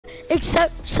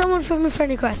Accept someone from your friend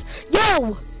request.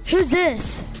 Yo, who's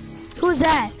this? Who's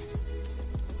that?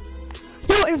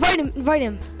 Yo, invite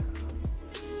him.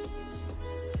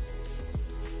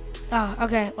 Oh,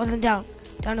 okay. Well then don't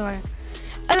worry.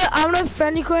 I'm gonna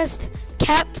friend request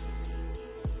Cap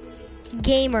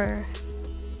Gamer.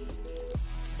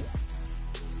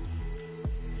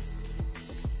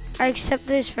 I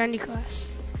accepted his friend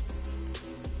request.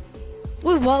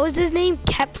 Wait, what was his name?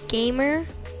 Cap Gamer?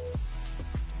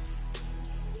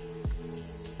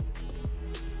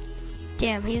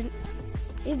 Damn, he's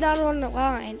not on the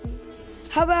line.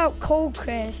 How about Cold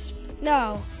Crisp?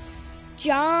 No.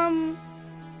 Jam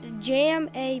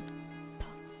a.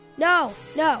 No.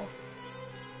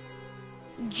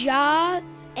 Ja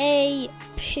a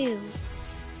Pew.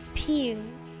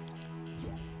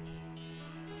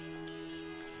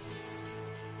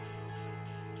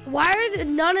 Why are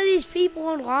none of these people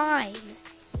online?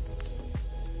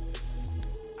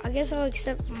 I guess I'll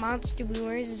accept Monster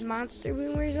Boomers. Is Monster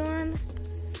Boomers on?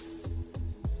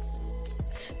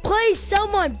 Please,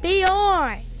 someone be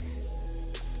on.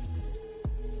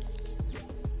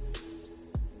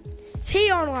 Is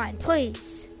he online,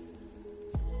 please?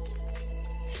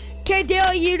 Okay,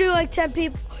 Dale, you do like 10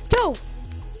 people.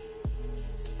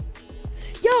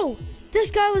 Yo, this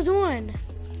guy was on.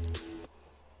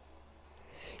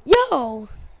 Yo,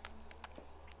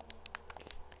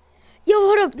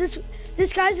 hold up.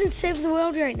 This guy's in Save the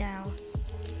World right now.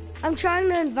 I'm trying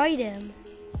to invite him.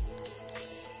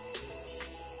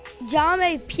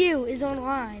 Jame Pew is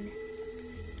online.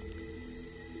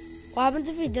 What happens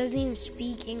if he doesn't even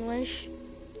speak English?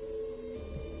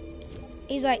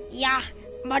 He's like, yeah,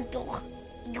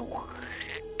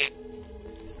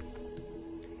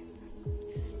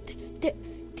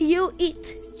 do you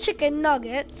eat chicken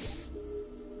nuggets?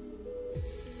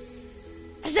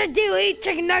 I said, do you eat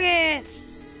chicken nuggets?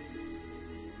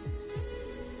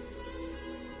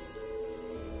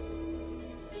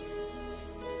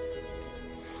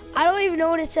 I don't even know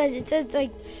what it says. It says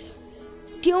like,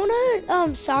 do you want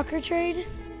a soccer trade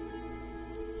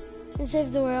and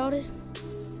save the world?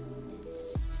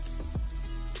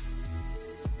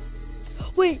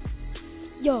 Wait,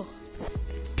 yo,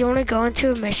 do you want to go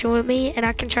into a mission with me and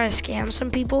I can try to scam some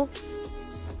people?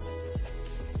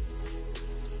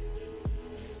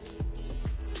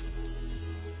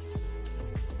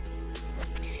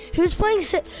 Who's playing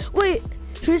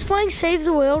who's playing Save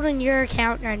the World on your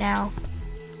account right now?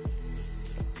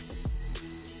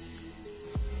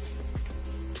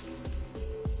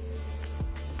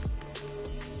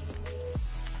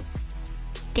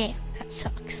 Damn, that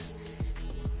sucks.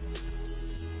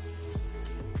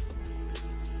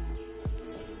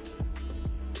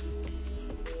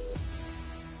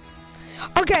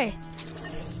 Okay,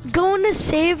 going to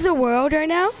Save the World right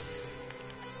now.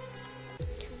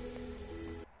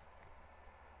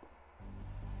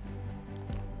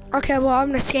 Okay, well, I'm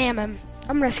gonna scam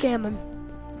him.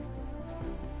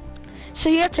 So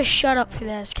you have to shut up for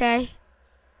this, okay?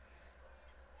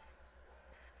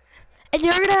 And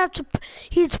you're gonna have to,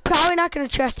 he's probably not gonna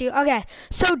trust you. Okay,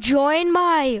 so join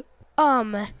my,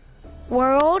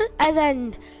 world, and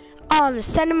then,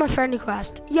 send him a friend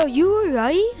request. Yo, you were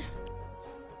right?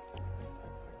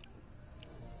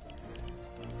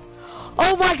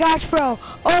 Oh my gosh, bro.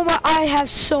 Oh my, I have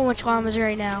so much llamas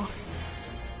right now.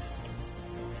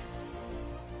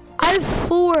 I have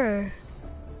 4.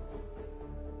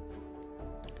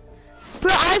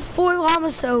 Bro, I have 4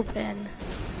 llamas to open.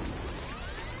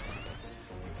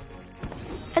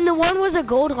 And the one was a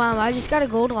gold llama. I just got a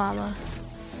gold llama.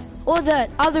 Well, the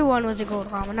other one was a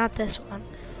gold llama, not this one.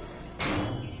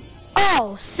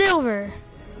 Oh, silver.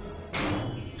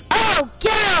 Oh,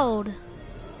 gold.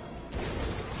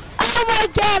 Oh my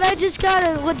god, I just got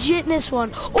a legitness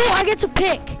one. Oh, I get to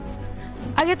pick.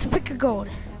 A gold.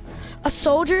 A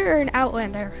soldier or an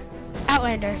outlander?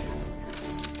 Outlander.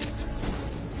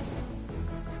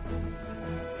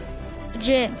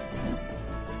 Legit.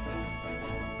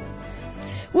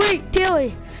 Wait,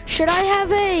 Daily, should I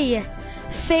have a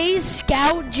phase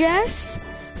scout Jess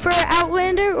for an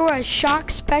outlander or a shock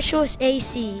specialist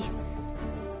AC?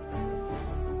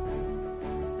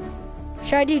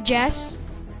 Should I do Jess?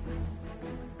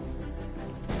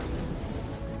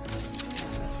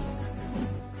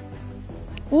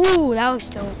 Ooh, that looks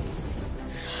dope.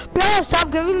 Bro,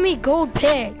 stop giving me gold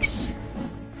picks.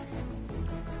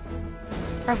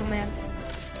 Rifleman.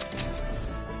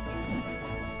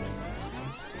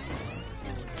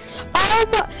 Oh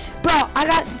my, bro, I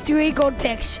got 3 gold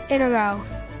picks in a row.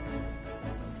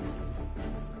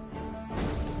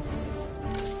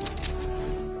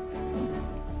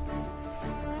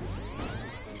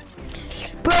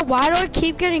 Bro, Bro, why do I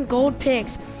keep getting gold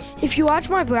picks? If you watch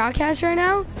my broadcast right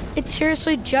now, it's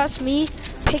seriously just me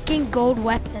picking gold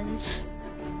weapons.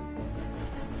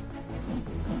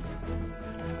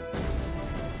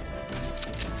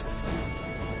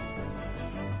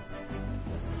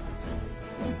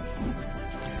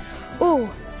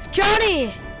 Oh,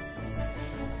 Johnny!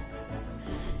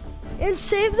 In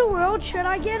Save the World, should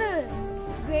I get a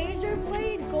razor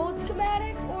blade gold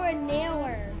schematic or a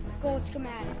nailer gold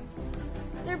schematic?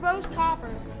 They're both copper.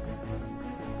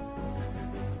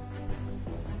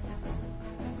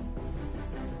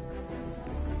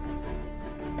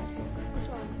 Which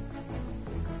one?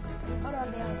 Hold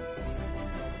on, nailer.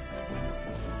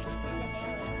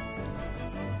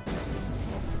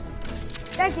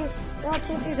 Thank you. Now let's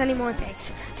see if there's any more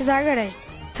picks. Because I got a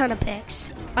ton of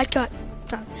picks. I got a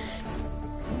ton.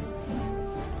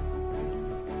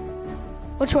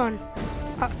 Which one?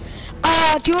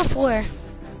 Do a floor.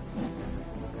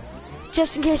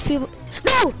 Just in case people...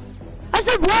 No! I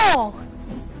said wall!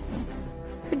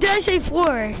 Or did I say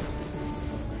floor?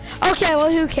 Okay,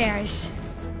 well, who cares?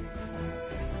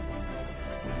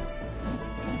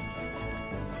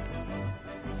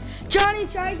 Johnny,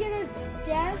 try to get a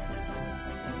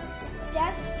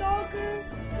Death Stalker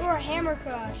or a Hammer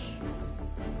Crush.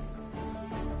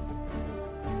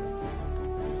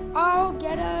 I'll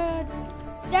get a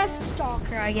Death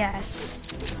Stalker, I guess.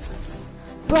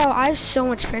 Bro, I have so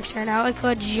much picks right now, like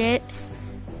legit.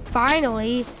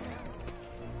 Finally.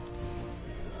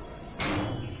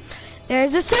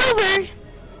 There's a silver.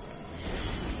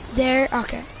 There,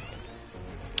 okay.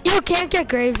 You can't get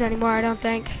graves anymore, I don't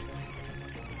think.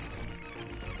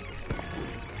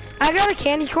 I got a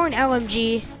candy corn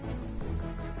LMG.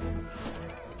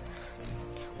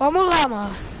 One more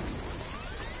llama.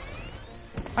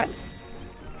 What?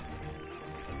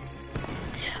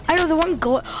 I know the one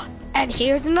gold. And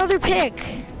here's another pick.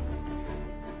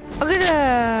 I'll get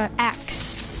a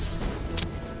axe.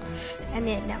 And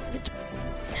then now.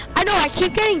 I know I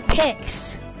keep getting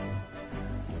picks.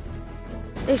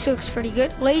 This looks pretty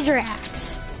good. Laser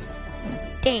axe.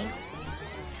 Dang.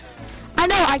 I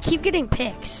know I keep getting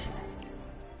picks.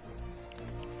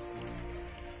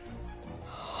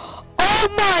 Oh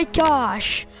my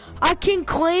gosh. I can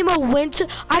claim a winter.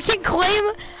 I can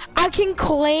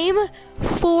claim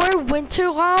 4 winter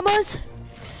llamas.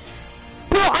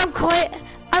 Bro,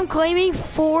 I'm claiming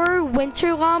 4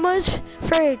 winter llamas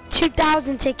for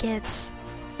 2,000 tickets.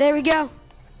 There we go.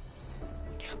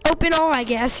 Open all, I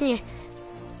guess. Yeah.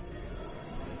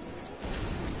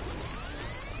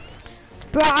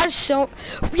 Bro, I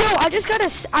just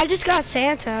got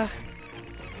Santa.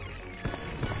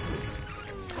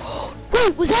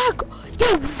 Wait, was that?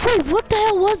 Yo, wait, what the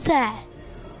hell was that?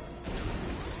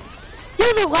 Yo,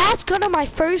 the last gun of my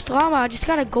first llama, I just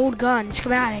got a gold gun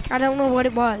schematic. I don't know what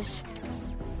it was.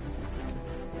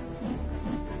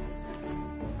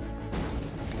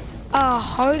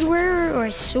 Hardware or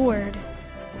a sword?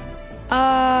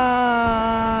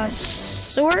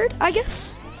 Sword, I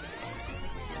guess.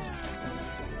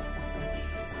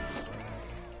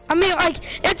 I mean, like,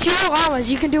 it's your llamas.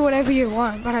 You can do whatever you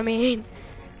want, but I mean.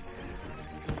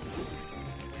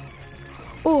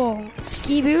 Oh,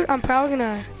 ski boot. I'm probably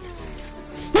gonna.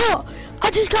 No,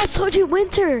 I just got Sergeant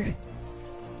Winter.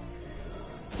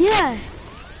 Yeah.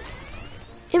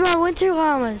 In my winter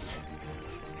llamas.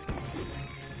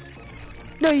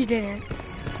 No, you didn't.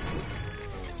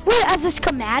 Wait, as a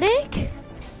schematic?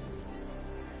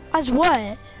 As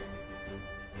what?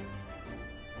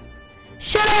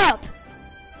 Shut up!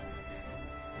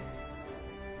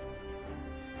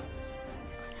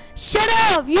 Shut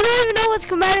up! You don't even know what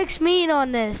schematics mean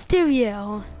on this, do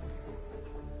you?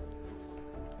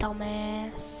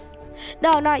 Dumbass.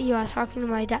 No, not you. I was talking to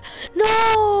my dad.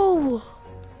 No!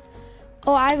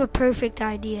 Oh, I have a perfect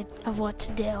idea of what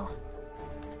to do.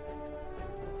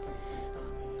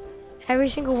 Every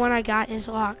single one I got is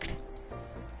locked.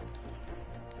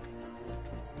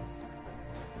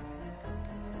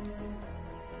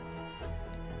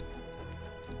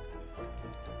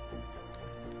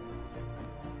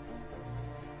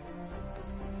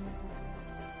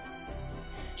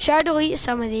 Should I delete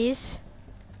some of these?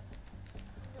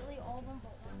 Delete all of them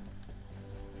but one.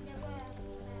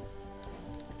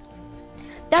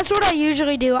 That's what I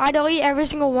usually do. I delete every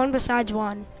single one besides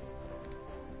one.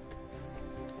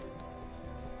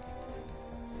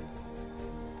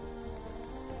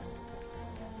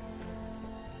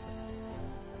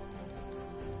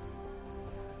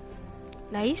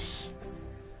 Nice.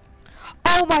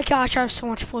 Oh my gosh, I have so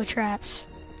much full traps.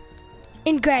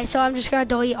 In gray, so I'm just gonna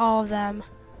delete all of them.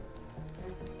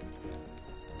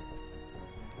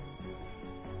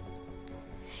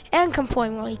 And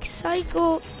complete like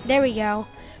cycle. There we go.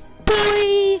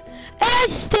 Boy! And I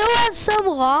still have some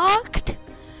locked.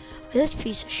 This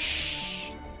piece of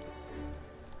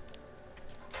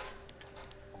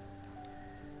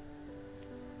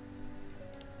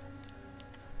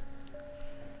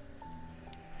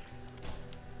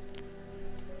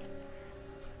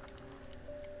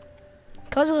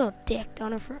Goes a little dick,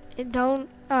 don't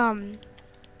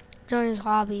join his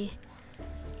hobby.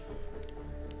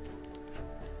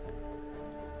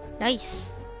 Nice.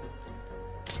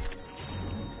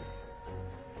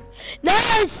 No,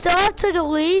 I still have to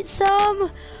delete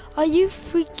some? Are you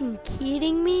freaking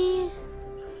kidding me?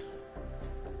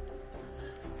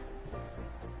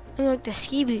 And like the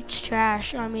ski boots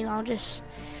trash. I mean, I'll just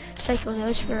cycle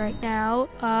those for right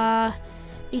now.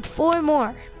 Need 4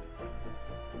 more.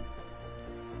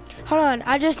 Hold on,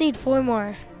 I just need 4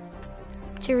 more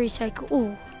to recycle.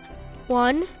 Ooh.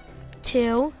 1,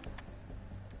 2.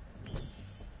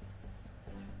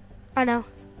 I know.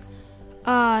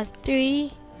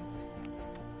 3,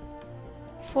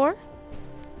 4,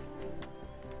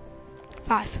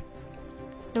 5.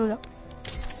 There we go.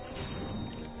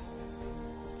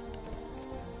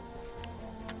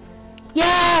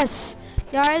 Yes!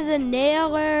 Now I have the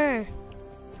nailer.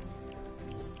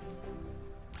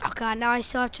 Oh god, now I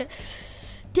still have to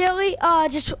daily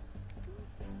just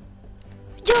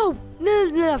yo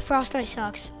no, Frost Knight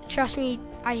sucks. Trust me,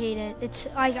 I hate it. It's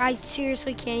I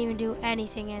seriously can't even do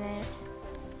anything in it.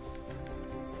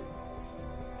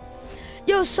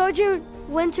 Yo, Sergeant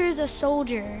Winter's a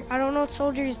soldier. I don't know what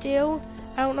soldiers do.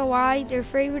 I don't know why they're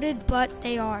favorited, but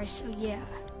they are, so yeah.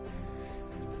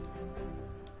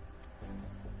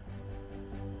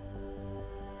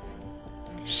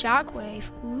 Shockwave,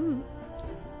 ooh.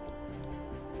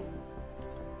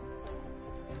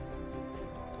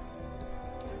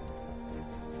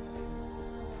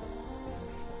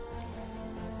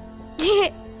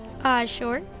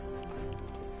 Sure.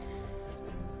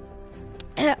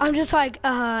 I'm just like,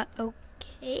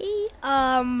 okay,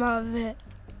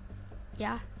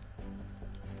 yeah.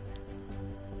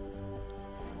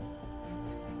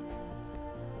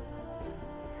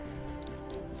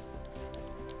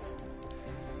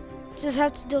 Just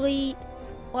have to delete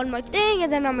one more thing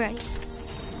and then I'm ready.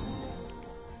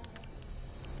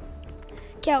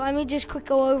 Okay, let me just quick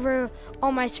go over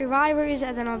all my survivors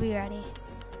and then I'll be ready.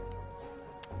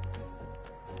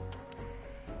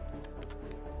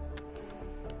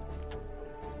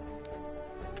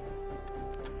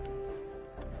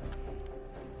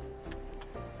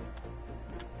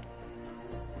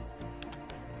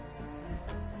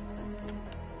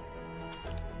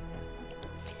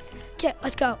 Okay,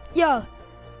 let's go. Yo.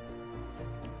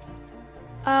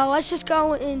 Let's just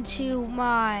go into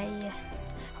my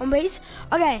home base.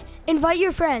 Okay, invite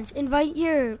your friends. Invite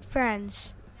your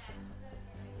friends.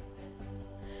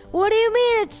 What do you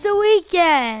mean it's the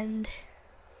weekend?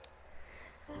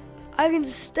 I can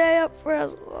stay up for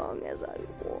as long as I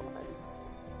want.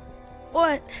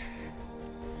 What?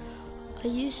 Are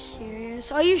you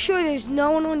serious? Are you sure there's no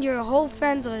one on your whole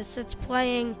friends list that's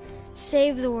playing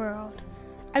Save the World?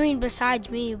 I mean, besides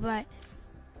me, but...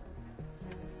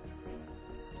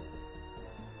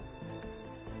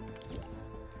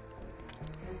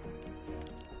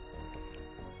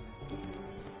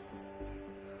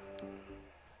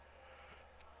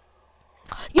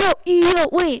 Yo,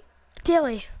 wait,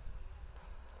 Daily.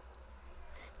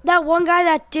 That one guy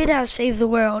that did have Save the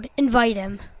World, invite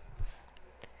him.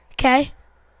 Okay?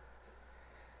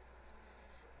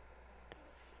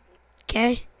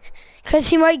 Okay? Because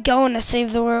he might go in to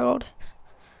save the world.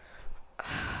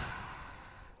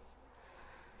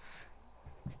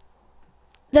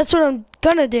 That's what I'm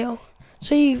gonna do.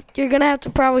 So you're gonna have to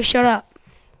probably shut up.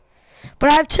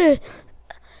 But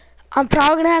I'm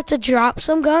probably gonna have to drop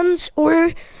some guns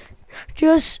or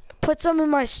just put some in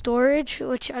my storage,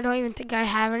 which I don't even think I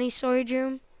have any storage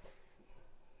room.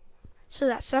 So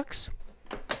that sucks.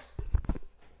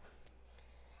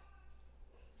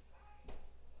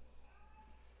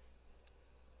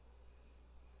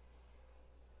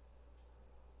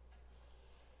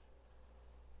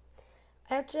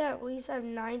 I have to at least have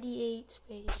 98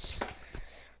 space.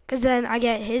 Because then I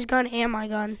get his gun and my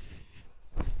gun.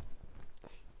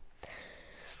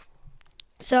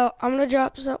 So I'm going to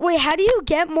drop some. Wait, how do you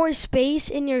get more space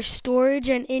in your storage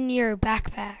and in your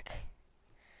backpack?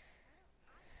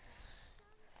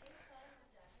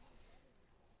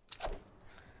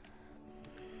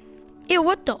 Ew,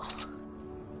 what the?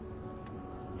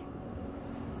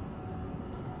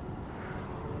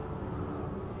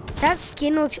 That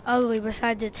skin looks ugly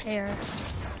besides its hair.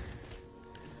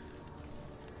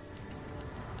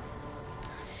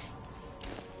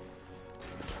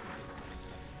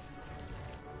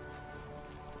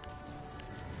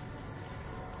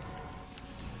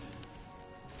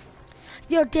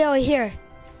 Yo, Daily, here.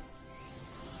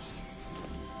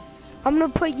 I'm gonna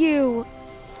put you...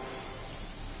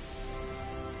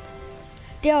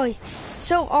 Daily,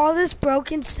 so all this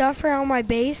broken stuff around my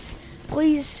base,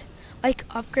 please, like,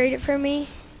 upgrade it for me.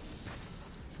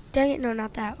 Dang it, no,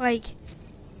 not that. Like,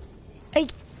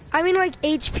 I mean, like,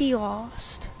 HP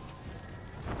lost.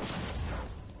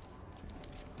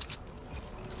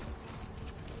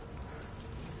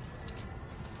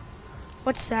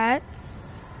 What's that?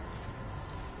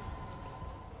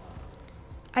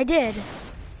 I did.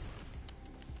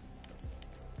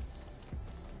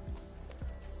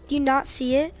 Do you not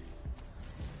see it?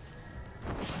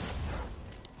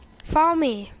 Follow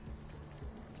me.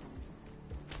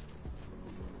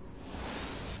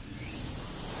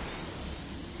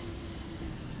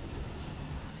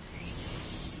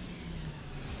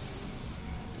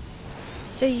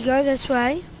 So you go this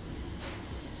way.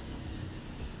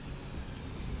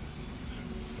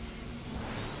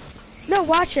 No,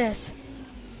 watch this.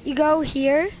 You go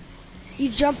here, you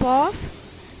jump off,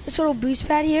 this little boost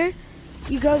pad here,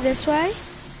 you go this way,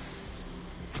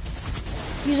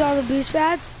 use all the boost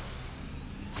pads,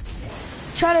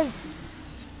 try to,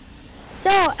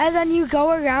 no, and then you go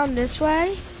around this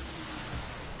way,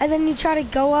 and then you try to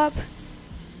go up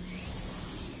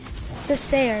the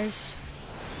stairs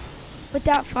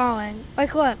without falling.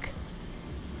 Like, look,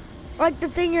 like the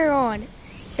thing you're on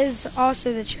is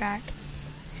also the track.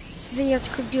 So then you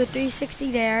have to do a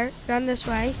 360 there, run this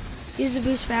way, use the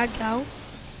boost pad, go.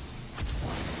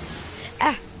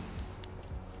 Ah!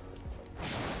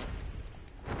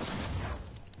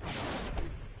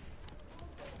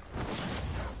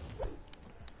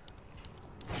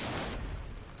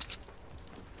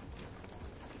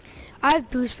 I have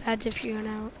boost pads if you run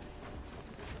out.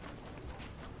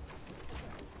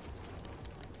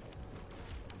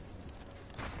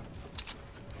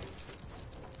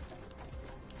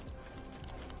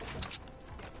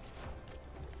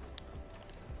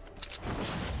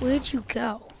 Where'd you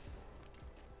go?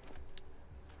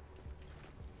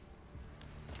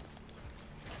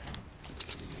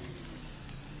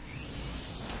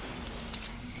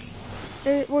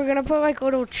 We're gonna put like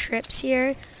little trips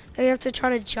here that you have to try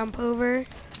to jump over.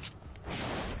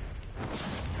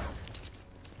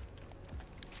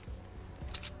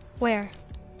 Where?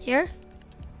 Here?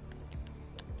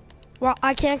 Well,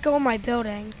 I can't go in my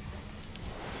building.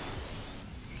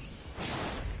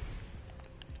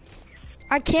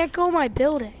 I can't go in my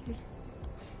building.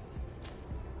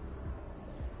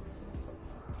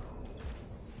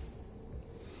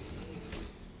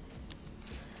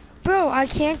 Bro, I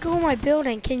can't go in my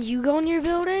building. Can you go in your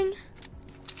building?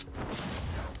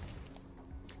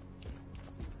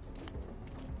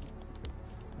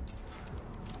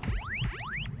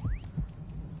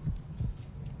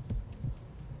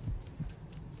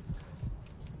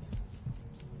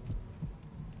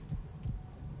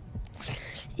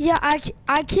 Yeah,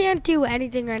 I can't do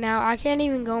anything right now. I can't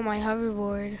even go on my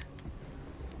hoverboard.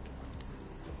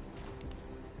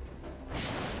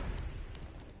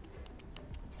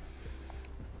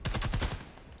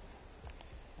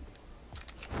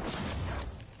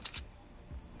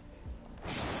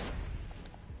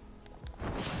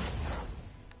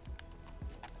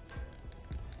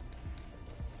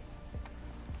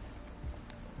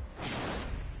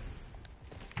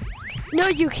 No,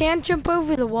 you can't jump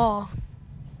over the wall.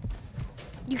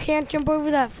 You can't jump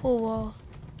over that full wall.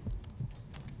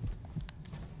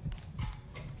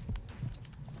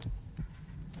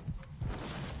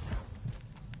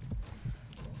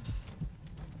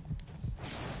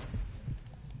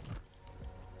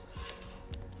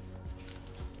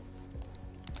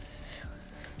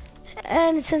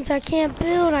 And since I can't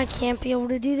build, I can't be able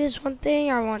to do this one thing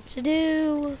I want to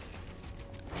do.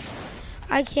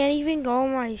 I can't even go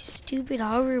on my stupid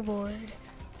hoverboard.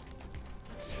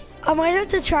 I might have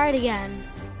to try it again.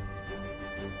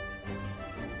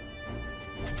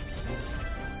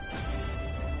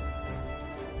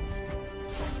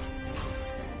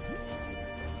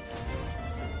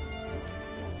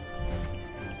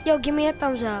 Yo, give me a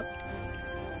thumbs up.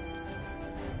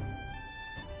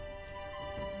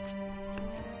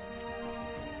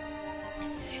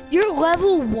 You're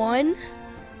level 1?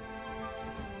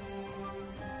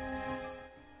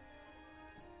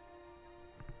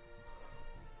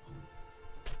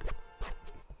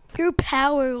 You're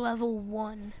power level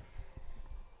 1.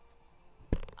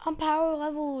 I'm power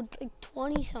level like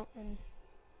 20 something.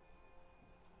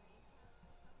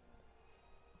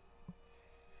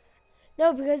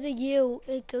 No, because of you,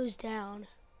 it goes down.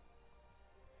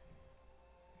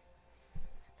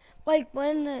 Like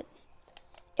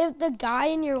if the guy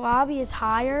in your lobby is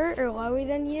higher or lower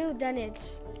than you, then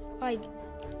it's like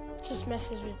Just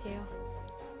message with you.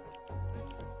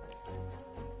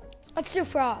 Let's do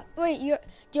Frost. Wait, do you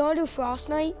want to do Frost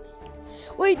Knight?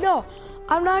 Wait, no.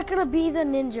 I'm not gonna be the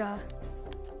ninja.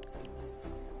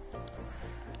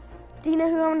 Do you know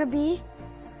who I'm gonna be?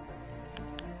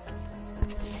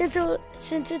 Since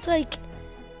it's like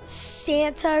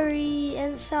Santa-y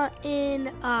and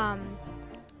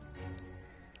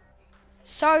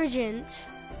Sergeant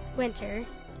Winter.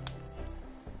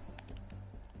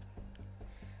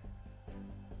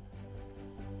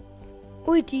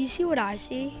 Wait, do you see what I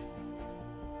see?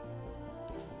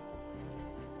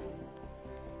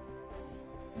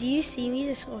 Do you see me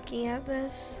just looking at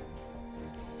this?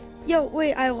 Yo,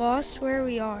 wait, I lost where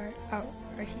we are. Oh,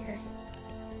 right here.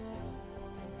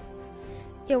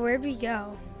 Yo, where'd we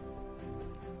go?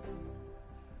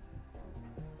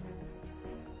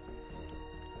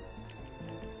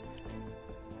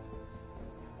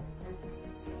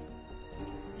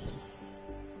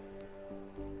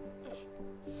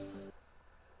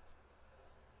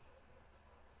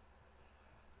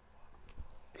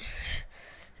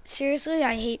 Seriously,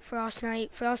 I hate Frost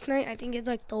Knight. Frost Knight, I think it's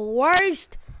like the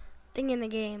worst thing in the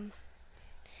game.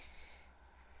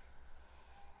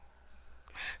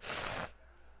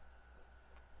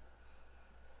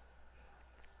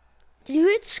 Did you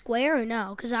hit square or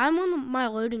no? Because I'm on my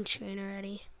loading screen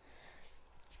already.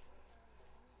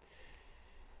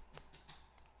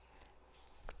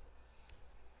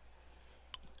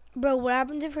 Bro, what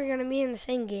happens if we're going to be in the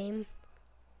same game?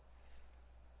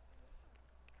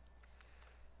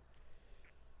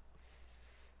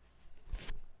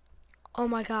 Oh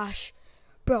my gosh.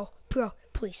 Bro, please,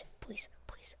 please, please,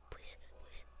 please, please,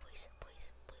 please, please,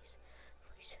 please,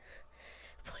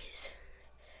 please,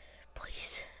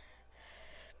 please,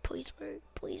 please work,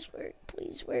 please work,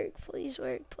 please work, please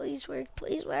work, please work,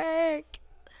 please work.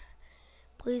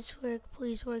 Please work,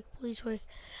 please work, please work.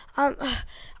 I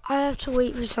have to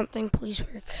wait for something, please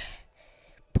work.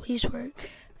 Please work.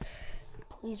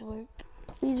 Please work.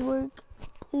 Please work.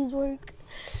 Please work.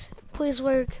 Please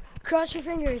work. Cross your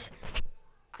fingers.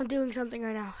 I'm doing something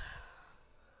right now.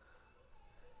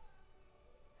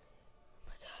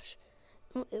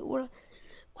 Oh my gosh. What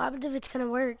happens if it's gonna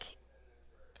work?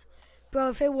 Bro,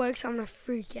 if it works, I'm gonna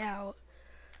freak out.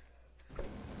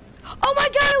 Oh my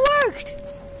god, it worked!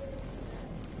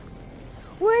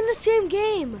 We're in the same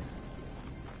game.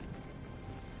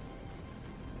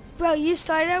 Bro, you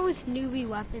started out with newbie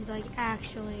weapons, like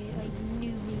actually, like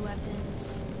newbie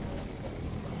weapons.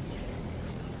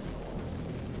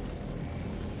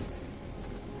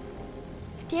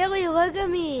 Daily, look at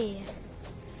me.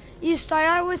 You start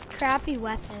out with crappy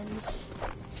weapons.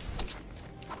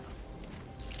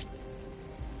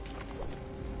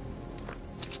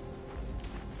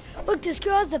 Look, this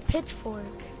girl has a pitchfork.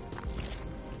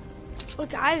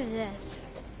 Look, I have this.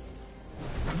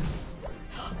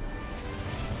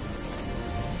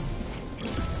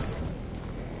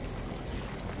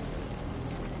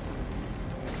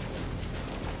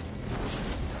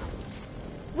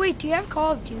 Wait, do you have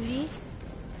Call of Duty?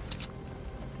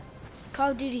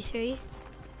 Call of Duty 3?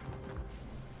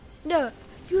 No,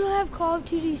 you don't have Call of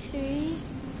Duty 3?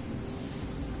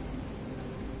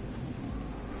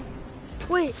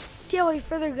 Wait, Daily,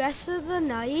 for the rest of the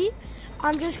night,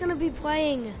 I'm just gonna be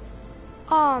playing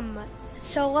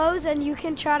solos and you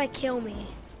can try to kill me.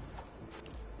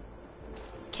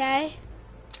 Okay?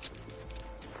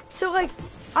 So like,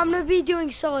 I'm gonna be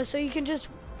doing solos so you can just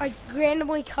like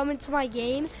randomly come into my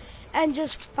game and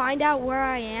just find out where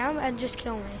I am and just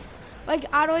kill me. Like,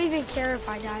 I don't even care if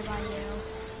I die by you.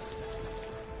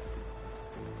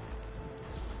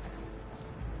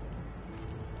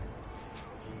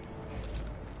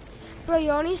 Bro,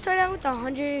 you only start out with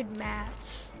 100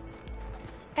 mats.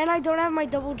 And I don't have my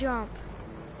double jump.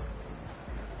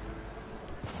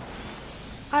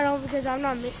 I don't, because I'm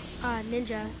not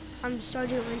ninja. I'm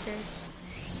Sergeant Winter.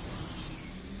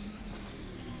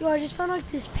 Yo, I just found like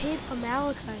this pit of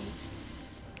malachite.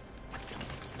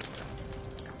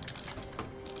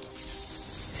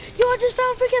 Yo, I just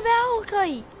found freaking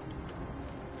malachite.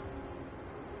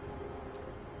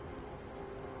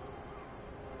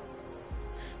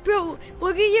 Bro,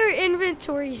 look at your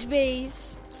inventory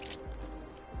space.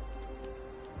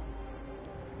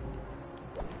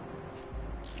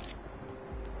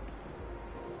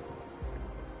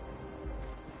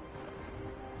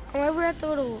 I'm over at the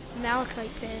little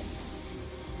malachite pit.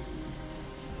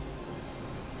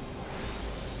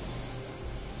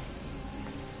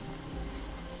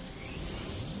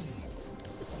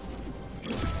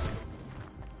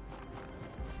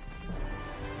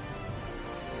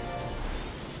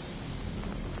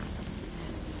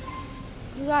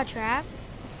 You got a trap?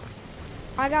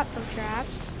 I got some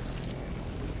traps.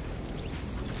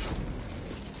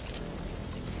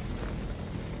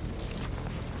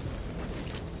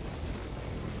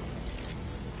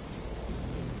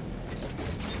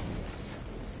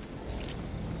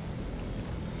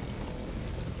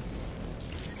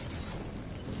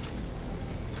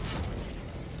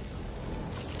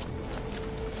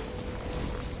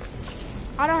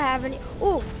 I don't have any.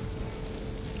 Oh,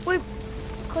 wait,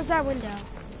 close that window.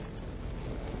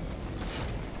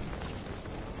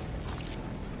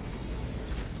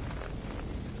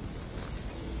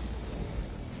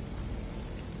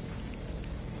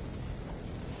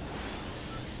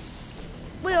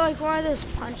 Wait, like one of those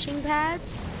punching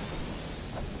pads?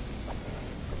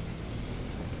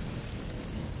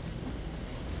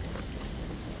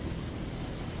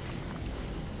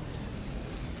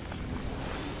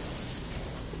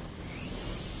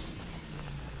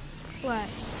 What?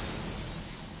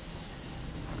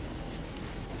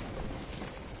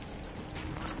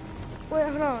 Wait,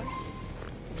 hold on.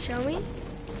 Show me.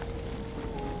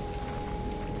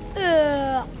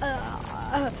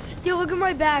 Yo, look at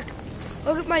my back.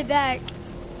 Look at my back.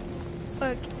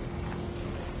 Look.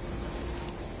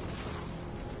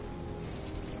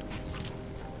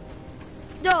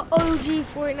 The OG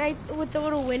Fortnite with the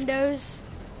little windows.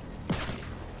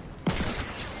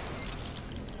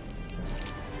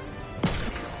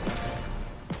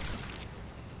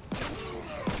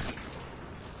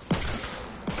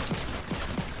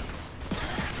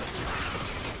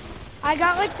 I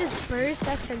got like this burst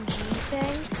SMG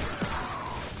thing.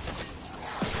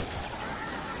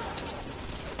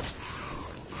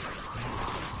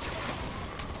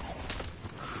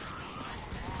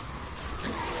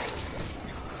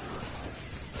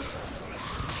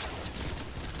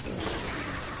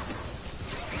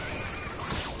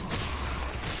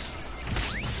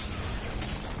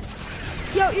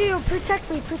 Yo, protect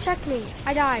me.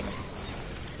 I died.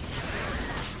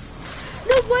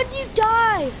 No, when you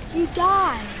die, you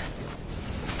die.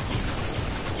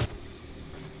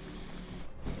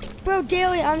 Bro,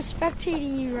 Daily, I'm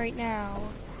spectating you right now.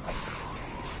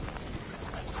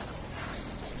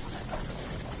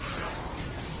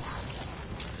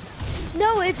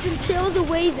 No, it's until the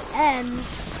wave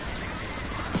ends.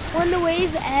 When the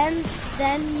wave ends,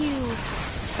 then you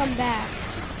come back.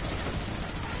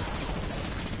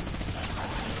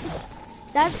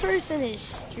 That person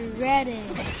is shredded.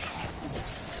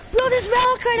 Bro, there's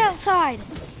Malachite outside.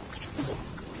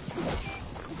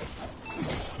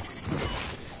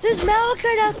 There's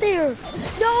Malachite out there.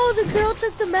 No, the girl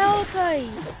took the Malachite.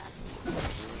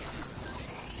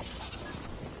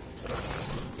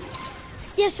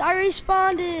 Yes, I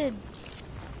responded.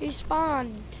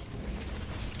 Respawned.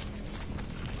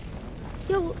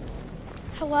 Yo,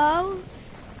 hello?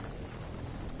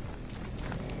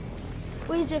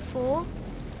 Wait, is it full?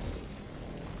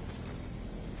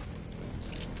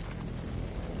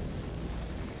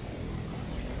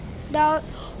 No.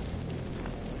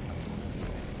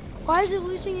 Why is it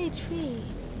losing HP?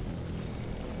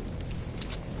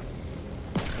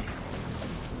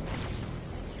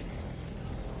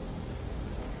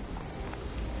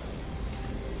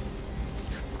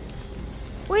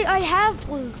 Wait, I have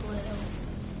blue glue.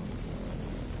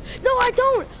 No, I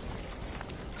don't.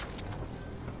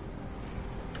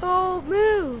 Go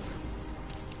move.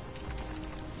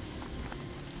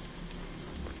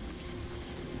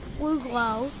 Blue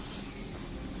glow.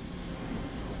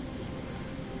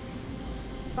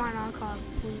 Fine, I'll call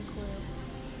it blue glue.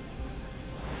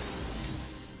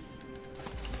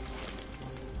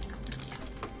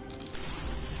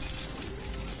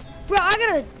 Bro, I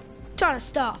got a ton of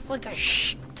stuff, like a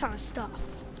ton of stuff.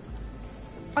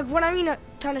 Like when I mean a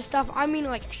ton of stuff, I mean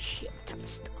like a shit ton of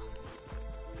stuff.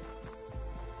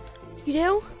 You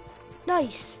do?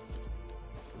 Nice.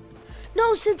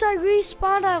 No, since I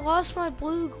respawned, I lost my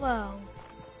blue glow.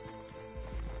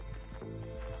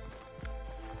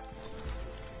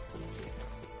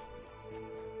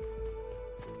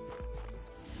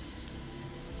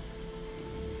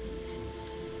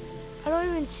 I don't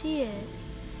even see it.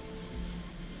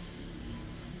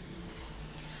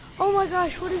 Oh my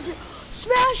gosh, what is it?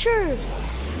 Smasher!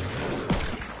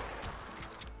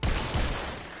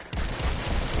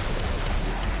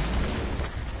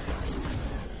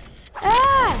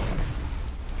 Ah!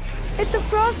 It's a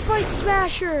frostbite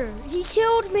smasher! He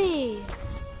killed me!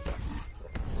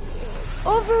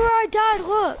 Over where I died,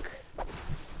 look!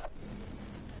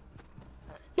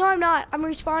 No, I'm not. I'm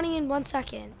respawning in 1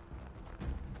 second.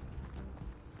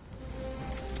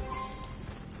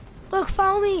 Look,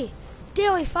 follow me!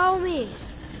 Daily, follow me!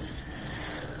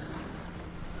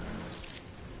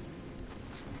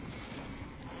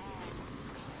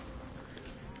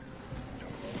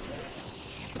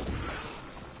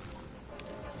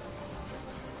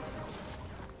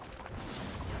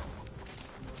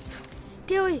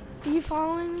 Dilly, are you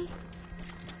following me?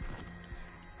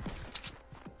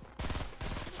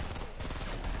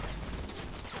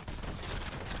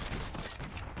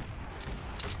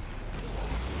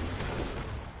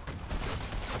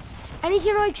 And he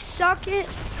can like suck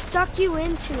you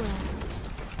into him.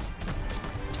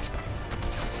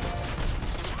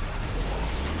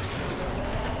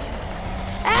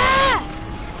 Ah!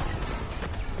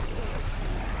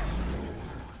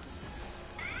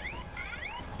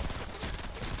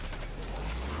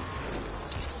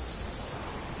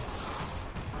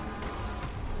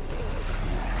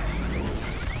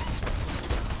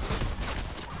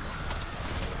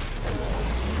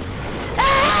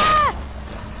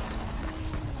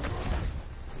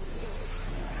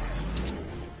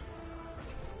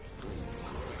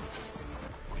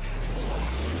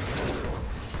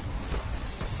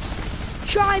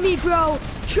 Try me, bro.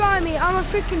 Try me. I'm a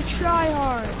freaking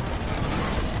tryhard.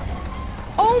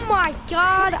 Oh my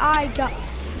god, I got...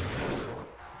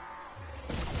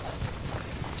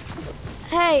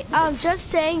 Hey, just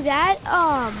saying that,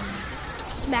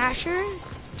 Smasher?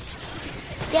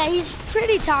 Yeah, he's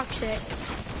pretty toxic.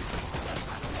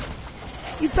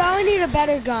 You probably need a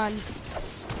better gun.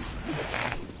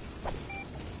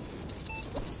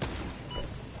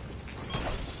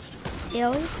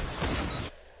 Really?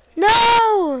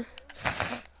 No!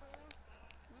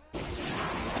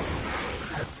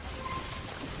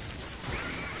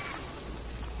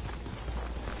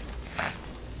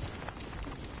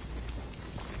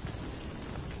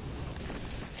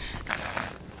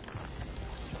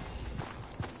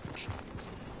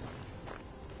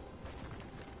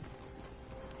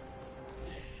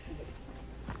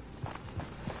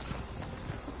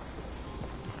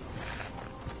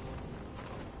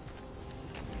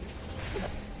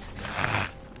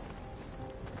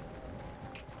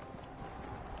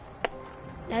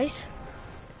 Nice.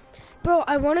 Bro,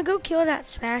 I want to go kill that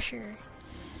Smasher.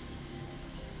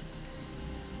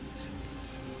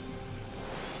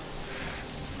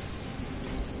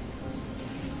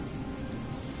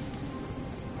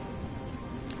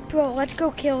 Bro, let's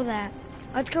go kill that.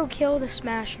 Let's go kill the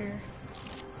Smasher.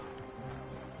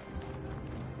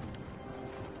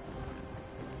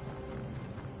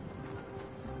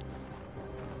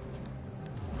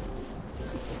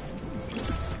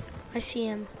 I see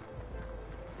him.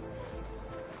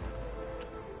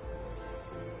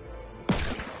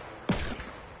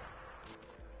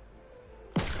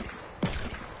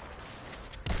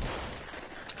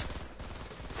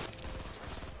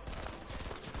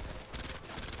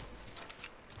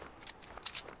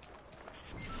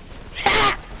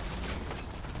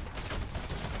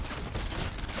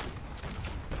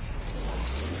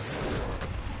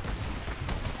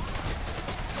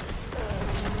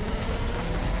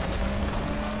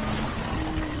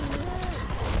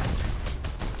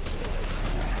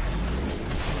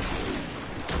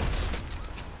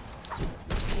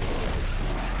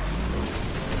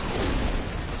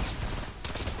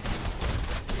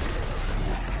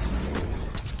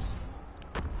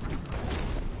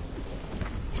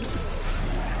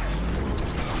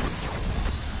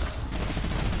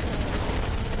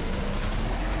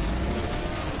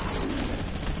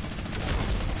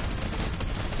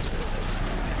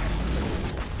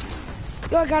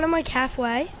 Yo, I got him like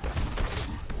halfway.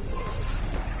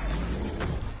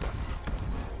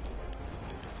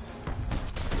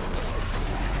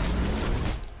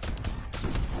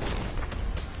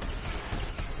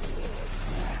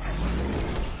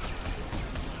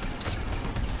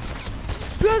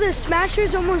 Bro, the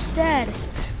Smasher's almost dead.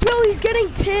 Bro, he's getting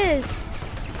pissed.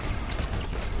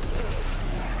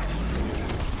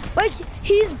 Like,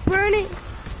 he's burning.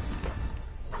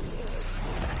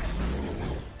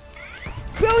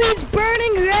 Bro, he's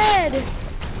burning red.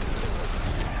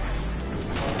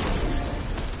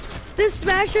 The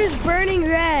Smasher's burning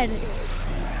red.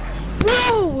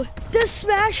 Bro, the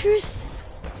Smasher's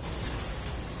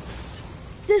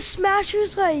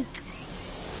like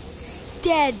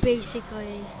dead,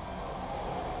 basically.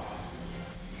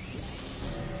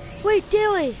 Wait,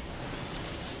 Daily.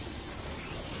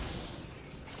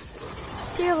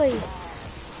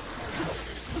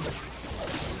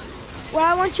 What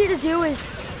I want you to do is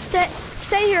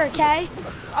stay here, okay?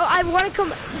 I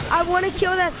want to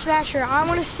kill that Smasher. I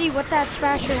want to see what that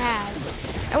Smasher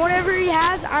has. And whatever he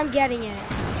has, I'm getting it.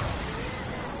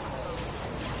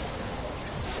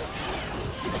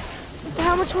 So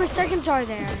how much more seconds are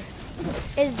there?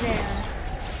 Is there?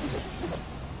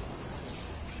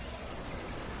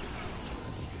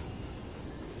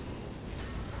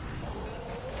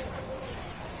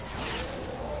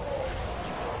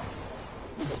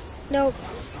 Nope.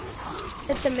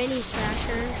 It's a mini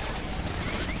Smasher.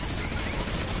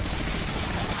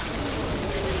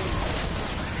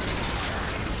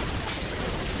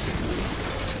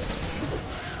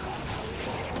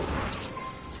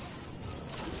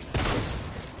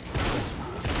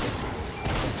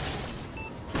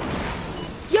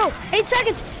 No, 8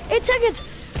 seconds. 8 seconds.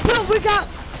 Bro,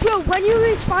 bro, when you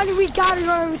respawn, we gotta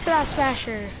go over to that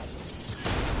smasher.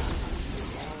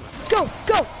 Go,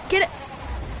 get it.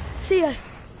 See ya.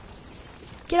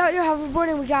 Get out your hoverboard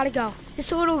and we gotta go.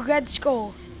 It's a little red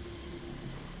skull.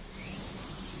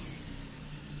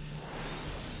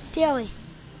 Daily.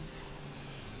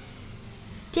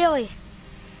 Daily.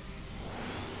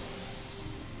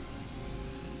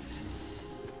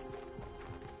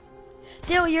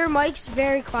 Daily, your mic's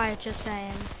very quiet, just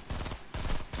saying.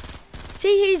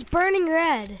 See, he's burning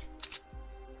red.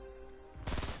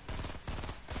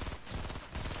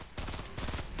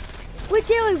 Wait,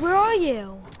 Daily, where are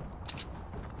you?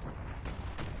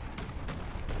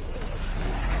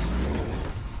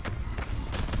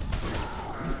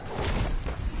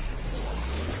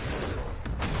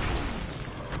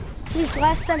 He's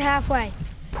less than halfway.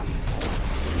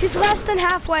 He's less than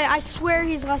halfway. I swear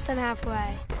he's less than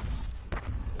halfway.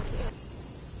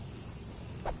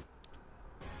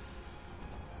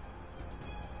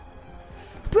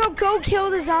 Bro, go kill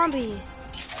the zombie.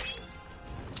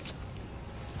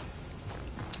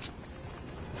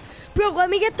 Bro, let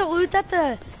me get the loot that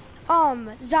the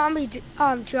zombie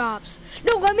drops.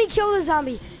 No, let me kill the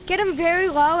zombie. Get him very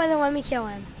low and then let me kill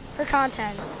him for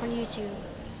content on YouTube.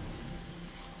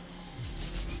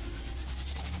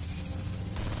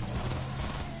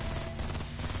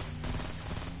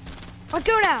 Let's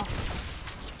go now.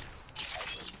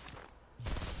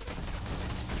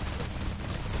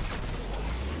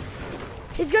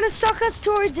 He's gonna suck us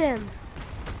towards him.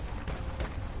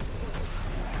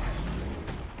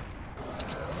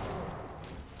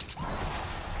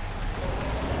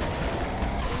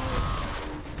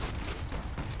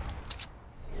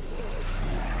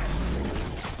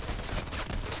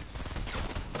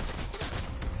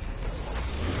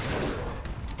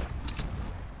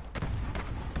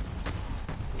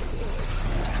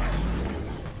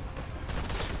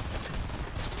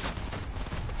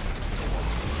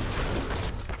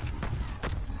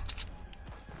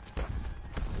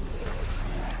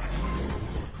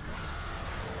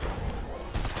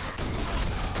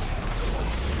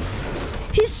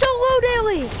 He's so low,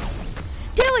 Daily!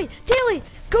 Daily!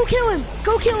 Go kill him!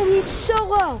 Go kill him! He's so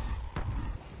low!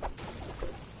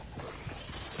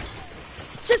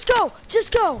 Just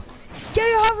go! Get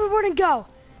your hoverboard and go!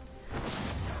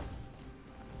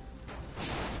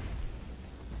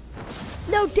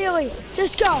 No, Daily!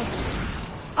 Just go!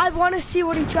 I want to see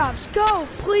what he drops. Go,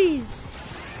 please!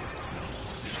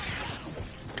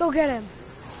 Go get him.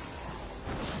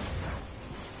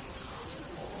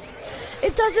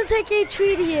 It doesn't take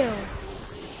HP to you.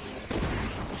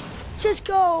 Just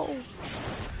go.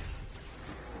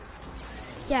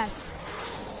 Yes.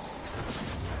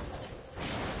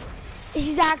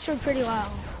 He's actually pretty low.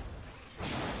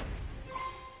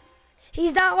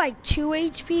 He's not like 2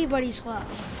 HP, but he's low.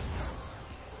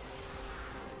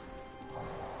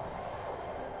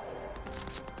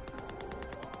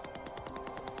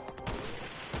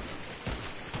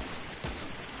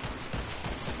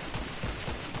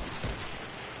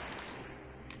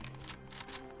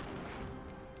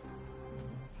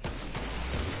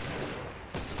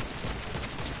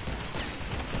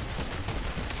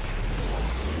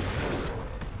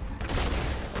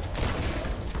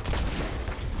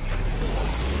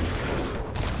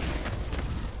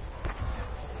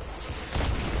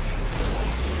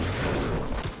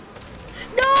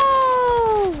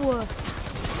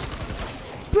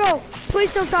 Bro,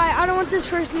 please don't die. I don't want this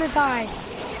person to die.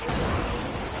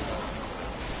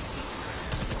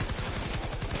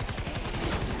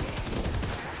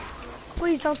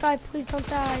 Please don't die. Please don't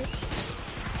die.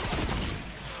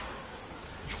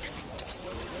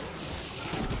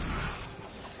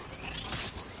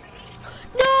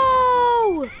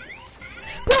 No!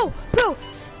 Bro!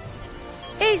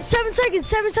 7 seconds,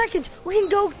 7 seconds. We can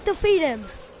go defeat him.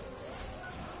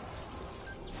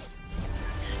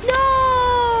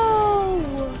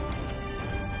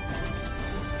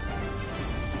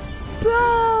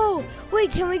 Bro!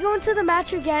 Wait, can we go into the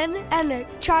match again and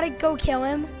try to go kill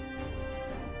him?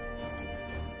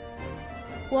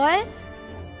 What?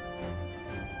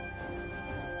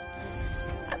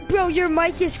 Bro, your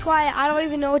mic is quiet. I don't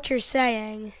even know what you're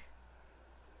saying.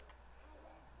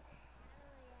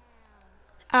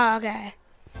 Oh, okay.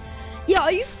 Yeah,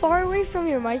 are you far away from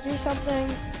your mic or something?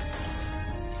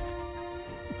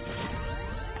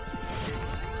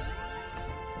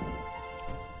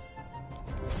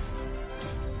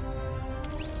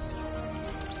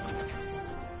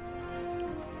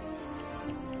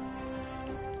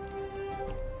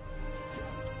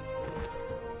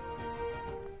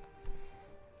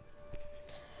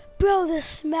 Bro, the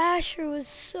Smasher was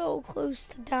so close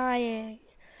to dying.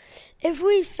 If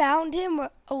we found him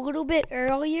a little bit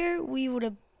earlier, we would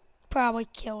have probably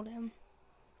killed him.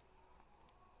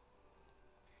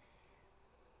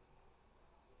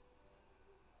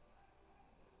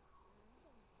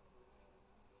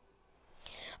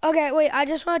 Okay, wait, I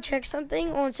just want to check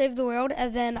something on Save the World,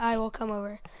 and then I will come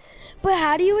over. But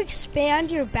how do you expand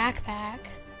your backpack?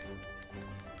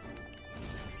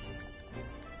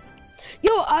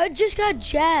 Yo, I just got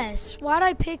Jess. Why'd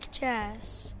I pick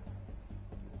Jess?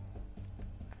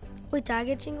 Wait, did I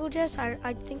get Jingle Jess?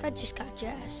 I think I just got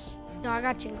Jess. No, I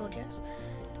got Jingle Jess.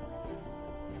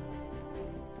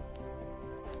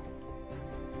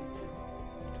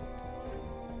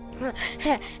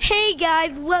 Hey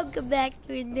guys, welcome back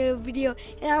to another video,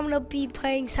 and I'm gonna be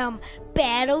playing some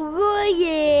Battle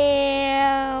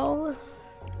Royale.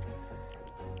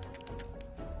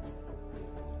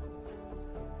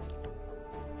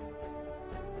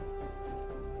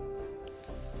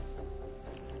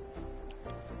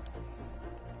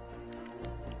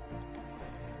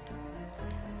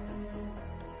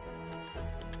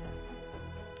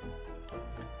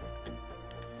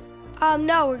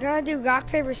 No, we're gonna do rock,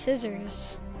 paper,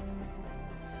 scissors.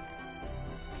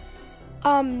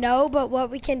 No, but what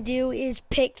we can do is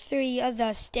pick 3 of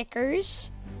the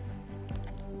stickers.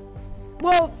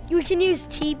 Well, we can use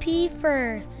TP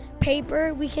for paper.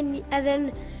 And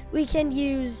then we can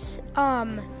use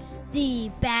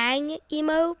the bang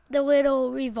emote, the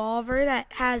little revolver that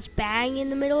has bang in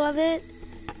the middle of it.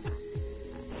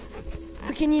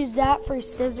 We can use that for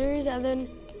scissors, and then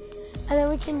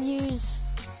we can use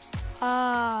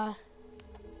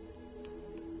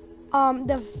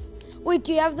wait,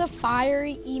 do you have the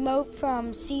fiery emote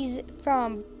from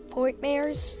Fort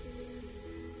Mares?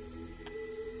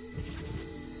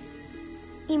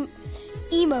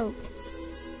 Emote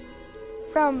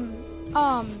from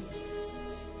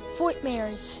Fort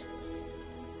Mares.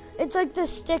 It's like the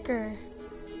sticker.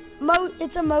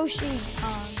 It's a motion.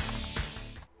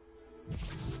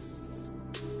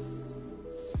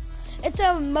 It's a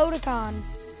emoticon.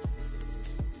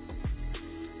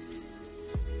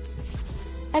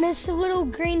 And it's a little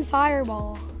green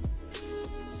fireball.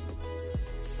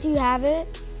 Do you have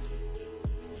it?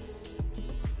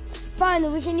 Fine,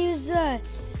 then we can use the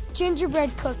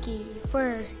gingerbread cookie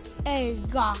for a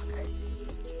gawk.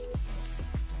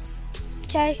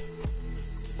 Okay?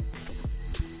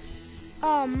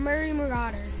 Murray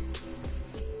Marauder.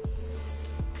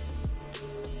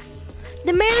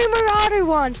 The Mary Marauder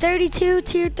one, 32,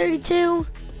 tier 32.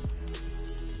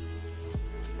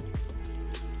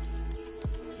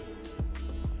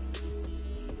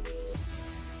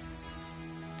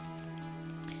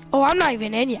 Oh, I'm not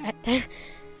even in yet.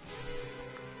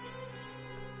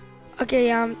 Okay,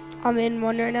 yeah, I'm in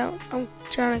one right now. I'm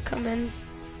trying to come in.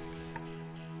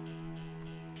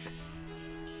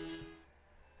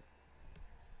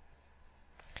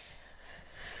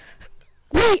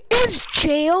 Wait, is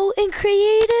jail in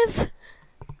creative?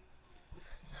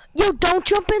 Yo, don't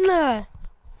jump in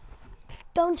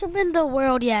the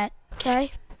world yet,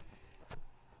 okay?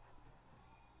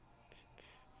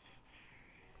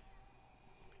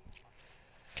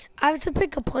 I have to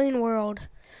pick a plain world.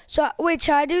 So, wait,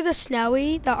 should I do the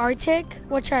snowy, the Arctic?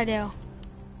 What should I do?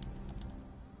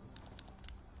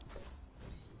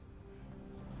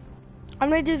 I'm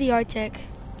gonna do the Arctic.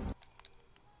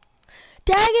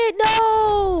 Dang it,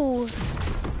 no!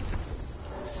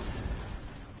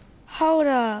 Hold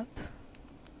up.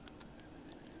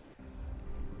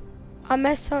 I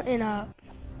messed something up.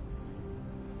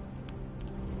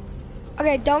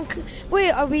 Okay,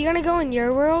 wait, are we gonna go in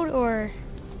your world, or?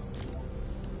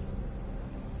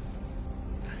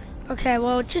 Okay,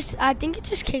 well, I think it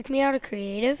just kicked me out of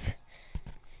creative.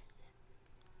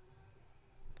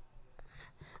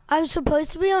 I'm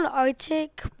supposed to be on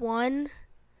Arctic 1, and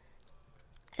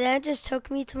then it just took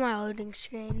me to my loading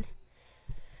screen.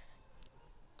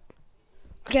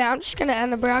 Okay, I'm just gonna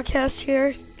end the broadcast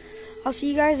here. I'll see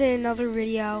you guys in another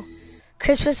video.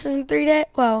 Christmas is in 3 days,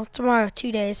 well, tomorrow,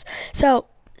 2 days. So,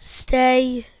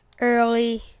 stay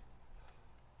early.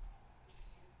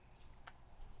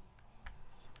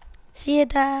 See you,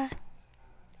 Dad.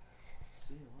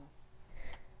 See you.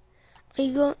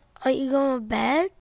 Are you going to bed?